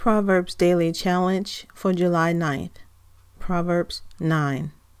Proverbs Daily Challenge for July 9th. Proverbs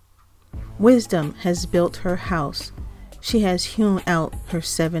 9. Wisdom has built her house. She has hewn out her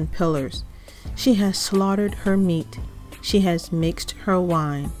 7 pillars. She has slaughtered her meat. She has mixed her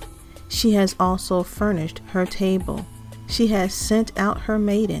wine. She has also furnished her table. She has sent out her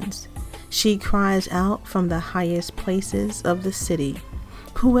maidens. She cries out from the highest places of the city.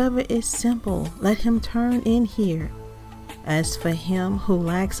 Whoever is simple, let him turn in here. As for him who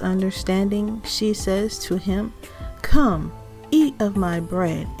lacks understanding, she says to him, Come, eat of my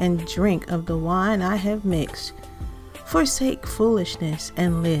bread and drink of the wine I have mixed. Forsake foolishness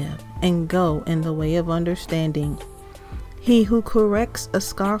and live, and go in the way of understanding. He who corrects a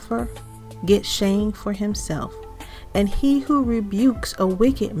scoffer gets shame for himself, and he who rebukes a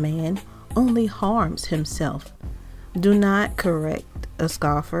wicked man only harms himself. Do not correct a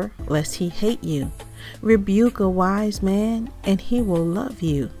scoffer, lest he hate you. Rebuke a wise man, and he will love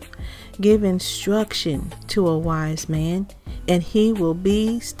you. Give instruction to a wise man, and he will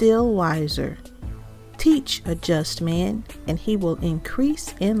be still wiser. Teach a just man, and he will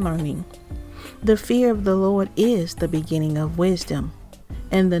increase in learning. The fear of the Lord is the beginning of wisdom,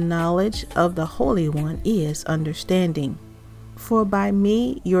 and the knowledge of the Holy One is understanding. For by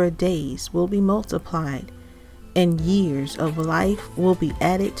me your days will be multiplied, and years of life will be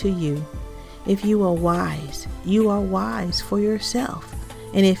added to you. If you are wise for yourself,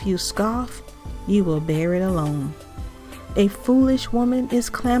 and if you scoff, you will bear it alone. A foolish woman is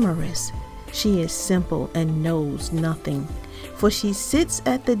clamorous. She is simple and knows nothing, for she sits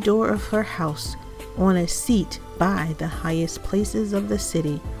at the door of her house, on a seat by the highest places of the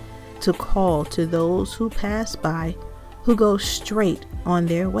city, to call to those who pass by, who go straight on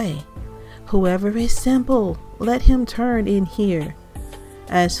their way. Whoever is simple, let him turn in here.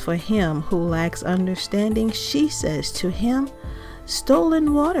 As for him who lacks understanding, she says to him,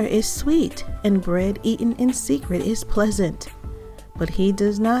 Stolen water is sweet, and bread eaten in secret is pleasant. But he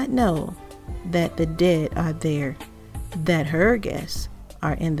does not know that the dead are there, that her guests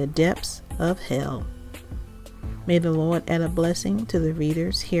are in the depths of hell. May the Lord add a blessing to the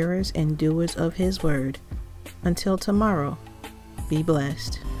readers, hearers, and doers of his word. Until tomorrow, be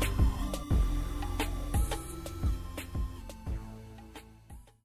blessed.